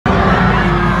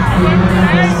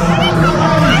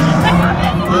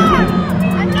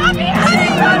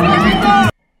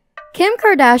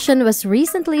Kardashian was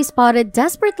recently spotted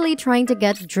desperately trying to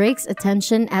get Drake's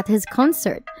attention at his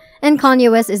concert, and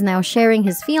Kanye West is now sharing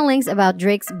his feelings about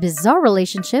Drake's bizarre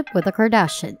relationship with the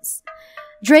Kardashians.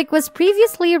 Drake was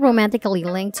previously romantically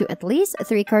linked to at least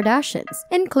 3 Kardashians,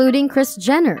 including Kris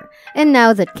Jenner, and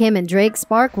now that Kim and Drake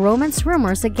spark romance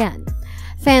rumors again.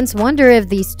 Fans wonder if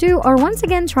these two are once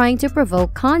again trying to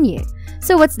provoke Kanye.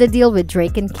 So what's the deal with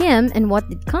Drake and Kim, and what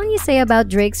did Kanye say about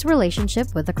Drake's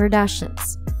relationship with the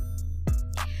Kardashians?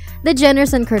 The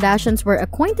Jenners and Kardashians were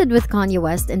acquainted with Kanye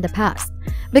West in the past.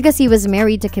 Because he was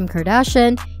married to Kim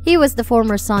Kardashian, he was the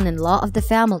former son-in-law of the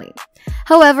family.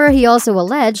 However, he also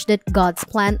alleged that God's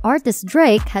Plan artist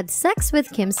Drake had sex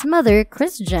with Kim's mother,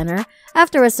 Kris Jenner,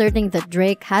 after asserting that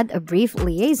Drake had a brief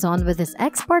liaison with his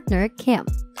ex-partner, Kim.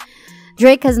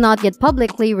 Drake has not yet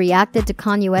publicly reacted to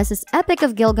Kanye West's Epic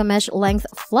of Gilgamesh-length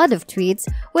flood of tweets,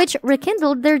 which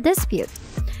rekindled their dispute.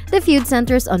 The feud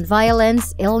centers on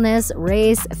violence, illness,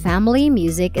 race, family,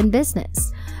 music, and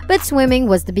business. But swimming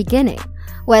was the beginning.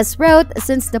 West wrote,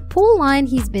 "Since the pool line,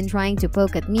 he's been trying to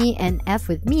poke at me and F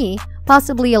with me,"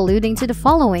 possibly alluding to the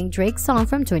following Drake song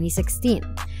from 2016.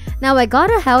 "Now I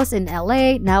got a house in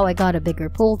LA, now I got a bigger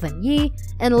pool than ye,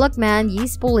 and look man,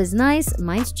 ye's pool is nice,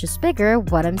 mine's just bigger,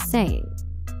 what I'm saying."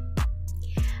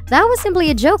 That was simply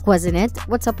a joke, wasn't it?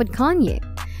 What's up with Kanye?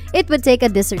 It would take a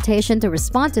dissertation to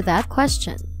respond to that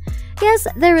question. Yes,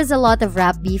 there is a lot of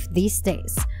rap beef these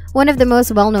days. One of the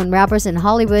most well-known rappers in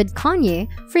Hollywood, Kanye,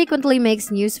 frequently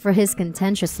makes news for his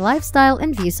contentious lifestyle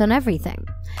and views on everything.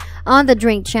 On the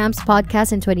Drink Champs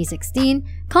podcast in 2016,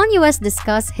 Kanye West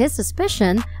discussed his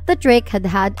suspicion that Drake had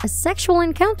had a sexual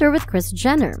encounter with Kris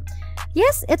Jenner.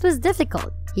 Yes, it was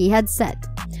difficult, he had said.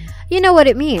 "You know what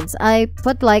it means. I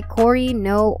put like Corey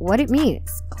know what it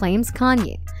means," claims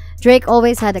Kanye. Drake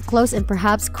always had a close and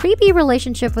perhaps creepy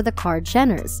relationship with the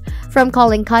Kardashians, from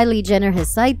calling Kylie Jenner his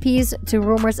side piece to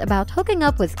rumors about hooking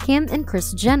up with Kim and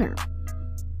Kris Jenner.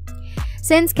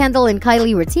 Since Kendall and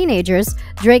Kylie were teenagers,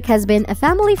 Drake has been a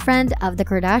family friend of the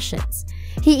Kardashians.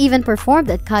 He even performed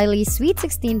at Kylie's Sweet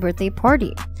 16 birthday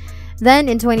party. Then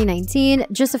in 2019,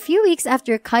 just a few weeks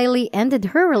after Kylie ended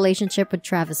her relationship with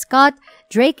Travis Scott,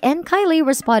 Drake and Kylie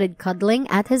were spotted cuddling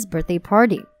at his birthday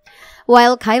party.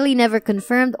 While Kylie never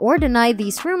confirmed or denied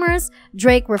these rumors,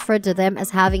 Drake referred to them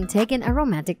as having taken a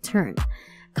romantic turn.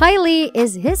 Kylie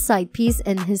is his side piece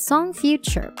in his song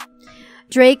Future.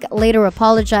 Drake later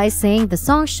apologized, saying the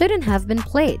song shouldn't have been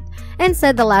played, and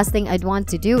said, "The last thing I'd want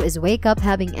to do is wake up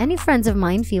having any friends of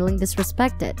mine feeling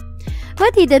disrespected."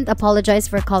 But he didn't apologize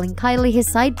for calling Kylie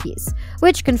his side piece,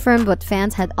 which confirmed what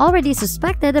fans had already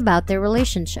suspected about their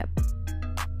relationship.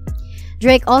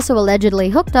 Drake also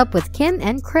allegedly hooked up with Kim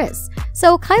and Kris,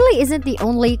 so Kylie isn't the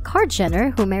only Kard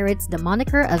Jenner who merits the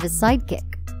moniker of his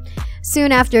sidekick.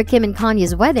 Soon after Kim and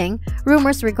Kanye's wedding,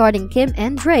 rumors regarding Kim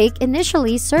and Drake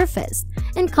initially surfaced,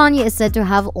 and Kanye is said to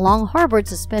have long harbored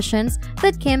suspicions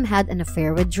that Kim had an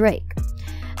affair with Drake.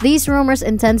 These rumors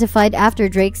intensified after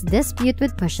Drake's dispute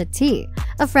with Pusha T,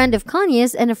 a friend of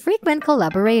Kanye's and a frequent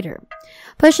collaborator.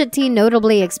 Pusha T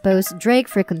notably exposed Drake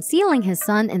for concealing his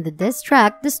son in the diss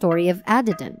track The Story of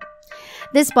Adidon.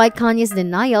 Despite Kanye's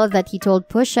denial that he told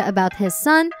Pusha about his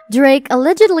son, Drake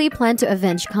allegedly planned to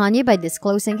avenge Kanye by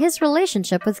disclosing his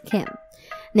relationship with Kim.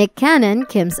 Nick Cannon,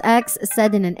 Kim's ex,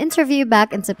 said in an interview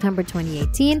back in September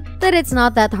 2018 that it's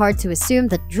not that hard to assume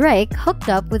that Drake hooked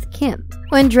up with Kim.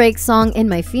 When Drake's song In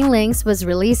My Feelings was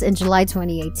released in July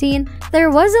 2018, there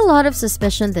was a lot of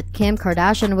suspicion that Kim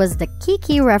Kardashian was the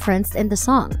Kiki referenced in the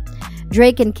song.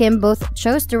 Drake and Kim both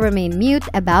chose to remain mute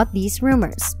about these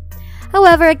rumors.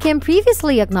 However, Kim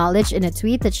previously acknowledged in a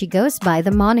tweet that she goes by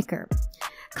the moniker.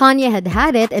 Kanye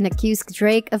had it and accused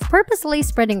Drake of purposely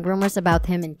spreading rumors about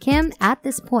him and Kim at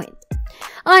this point.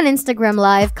 On Instagram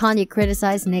Live, Kanye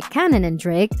criticized Nick Cannon and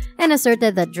Drake and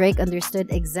asserted that Drake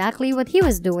understood exactly what he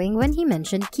was doing when he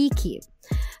mentioned Kiki.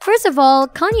 First of all,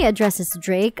 Kanye addresses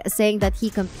Drake, saying that he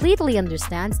completely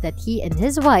understands that he and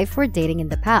his wife were dating in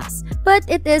the past, but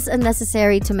it is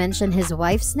unnecessary to mention his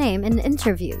wife's name in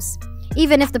interviews.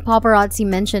 Even if the paparazzi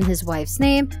mention his wife's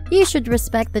name, you should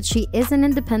respect that she is an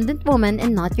independent woman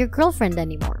and not your girlfriend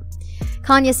anymore.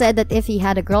 Kanye said that if he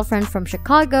had a girlfriend from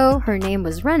Chicago, her name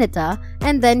was Renata,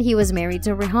 and then he was married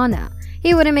to Rihanna,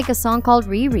 he wouldn't make a song called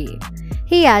Riri.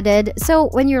 He added, "So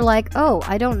when you're like, oh,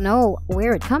 I don't know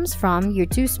where it comes from, you're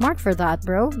too smart for that,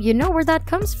 bro. You know where that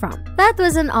comes from." That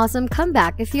was an awesome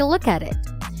comeback if you look at it.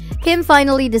 Kim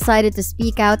finally decided to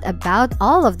speak out about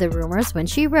all of the rumors when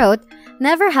she wrote,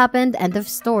 "Never happened, end of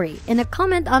story," in a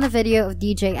comment on a video of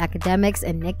DJ Academics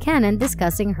and Nick Cannon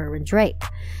discussing her and Drake.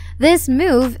 This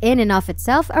move, in and of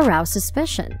itself, aroused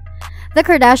suspicion. The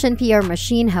Kardashian PR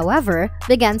machine, however,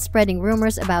 began spreading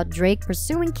rumors about Drake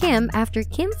pursuing Kim after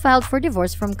Kim filed for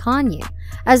divorce from Kanye,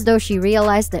 as though she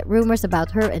realized that rumors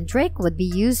about her and Drake would be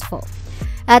useful.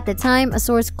 At the time, a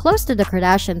source close to the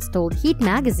Kardashians told Heat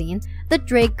magazine that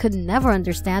Drake could never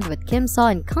understand what Kim saw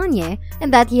in Kanye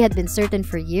and that he had been certain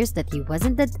for years that he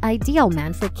wasn't the ideal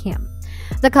man for Kim.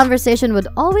 The conversation would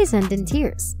always end in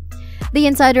tears. The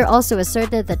insider also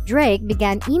asserted that Drake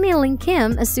began emailing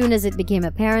Kim as soon as it became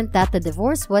apparent that the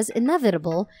divorce was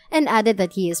inevitable and added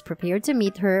that he is prepared to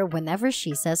meet her whenever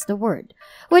she says the word,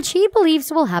 which he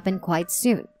believes will happen quite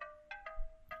soon.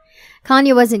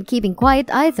 Kanye wasn't keeping quiet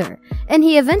either, and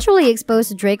he eventually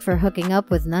exposed Drake for hooking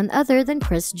up with none other than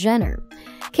Kris Jenner.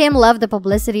 Kim loved the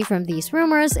publicity from these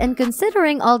rumors, and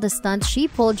considering all the stunts she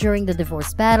pulled during the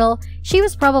divorce battle, she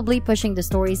was probably pushing the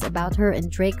stories about her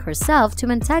and Drake herself to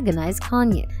antagonize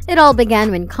Kanye. It all began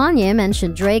when Kanye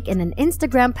mentioned Drake in an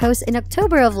Instagram post in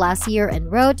October of last year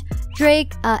and wrote,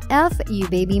 "Drake, F you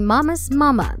baby mama's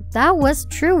mama." That was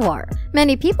true war.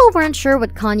 Many people weren't sure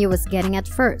what Kanye was getting at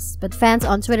first, but fans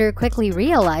on Twitter quickly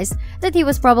realized that he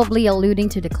was probably alluding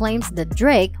to the claims that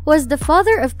Drake was the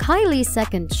father of Kylie's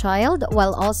second child,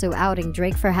 while also outing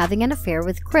Drake for having an affair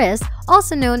with Kris,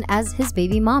 also known as his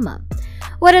baby mama.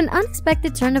 What an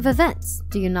unexpected turn of events,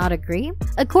 do you not agree?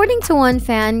 According to one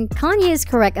fan, Kanye is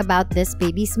correct about this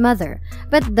baby's mother,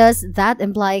 but does that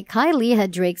imply Kylie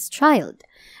had Drake's child?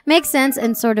 Makes sense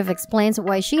and sort of explains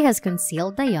why she has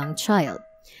concealed the young child.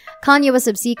 Kanye was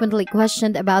subsequently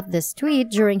questioned about this tweet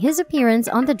during his appearance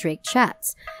on the Drake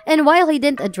chats, and while he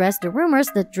didn't address the rumors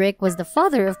that Drake was the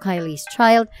father of Kylie's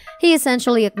child, he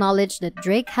essentially acknowledged that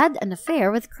Drake had an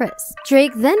affair with Kris.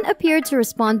 Drake then appeared to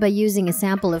respond by using a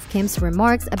sample of Kim's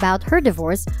remarks about her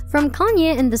divorce from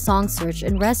Kanye in the song Search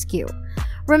and Rescue.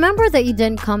 "Remember that you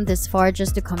didn't come this far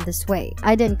just to come this way.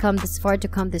 I didn't come this far to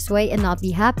come this way and not be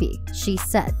happy," she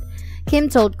said. Kim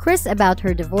told Kris about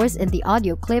her divorce in the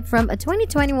audio clip from a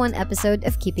 2021 episode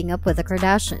of Keeping Up with the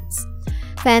Kardashians.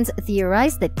 Fans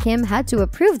theorized that Kim had to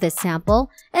approve this sample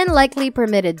and likely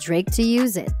permitted Drake to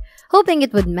use it, hoping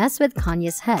it would mess with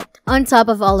Kanye's head. On top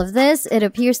of all of this, it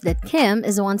appears that Kim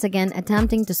is once again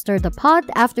attempting to stir the pot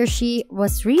after she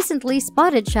was recently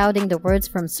spotted shouting the words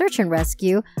from Search and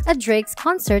Rescue at Drake's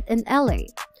concert in LA.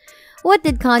 What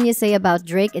did Kanye say about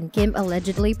Drake and Kim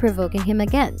allegedly provoking him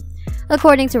again?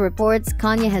 According to reports,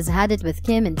 Kanye has had it with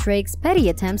Kim and Drake's petty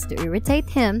attempts to irritate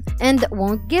him and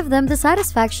won't give them the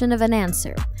satisfaction of an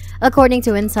answer. According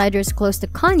to insiders close to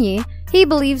Kanye, he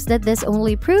believes that this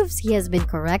only proves he has been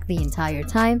correct the entire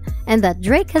time and that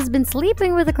Drake has been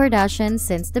sleeping with the Kardashians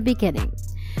since the beginning.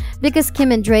 Because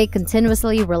Kim and Drake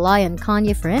continuously rely on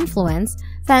Kanye for influence,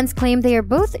 fans claim they are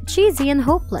both cheesy and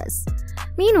hopeless.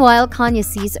 Meanwhile, Kanye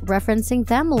ceased referencing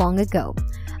them long ago.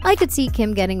 "I could see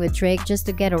Kim getting with Drake just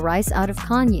to get a rise out of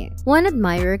Kanye," one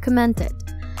admirer commented.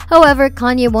 However,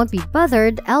 Kanye won't be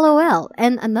bothered, LOL,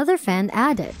 and another fan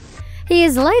added. He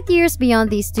is light years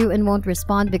beyond these two and won't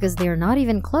respond because they are not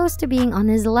even close to being on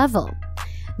his level.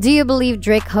 Do you believe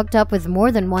Drake hooked up with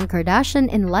more than one Kardashian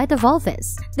in light of all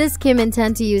this? Does Kim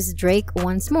intend to use Drake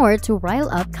once more to rile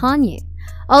up Kanye?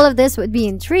 All of this would be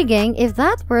intriguing if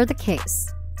that were the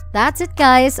case. That's it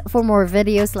guys, for more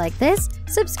videos like this,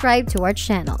 subscribe to our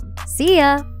channel. See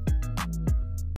ya!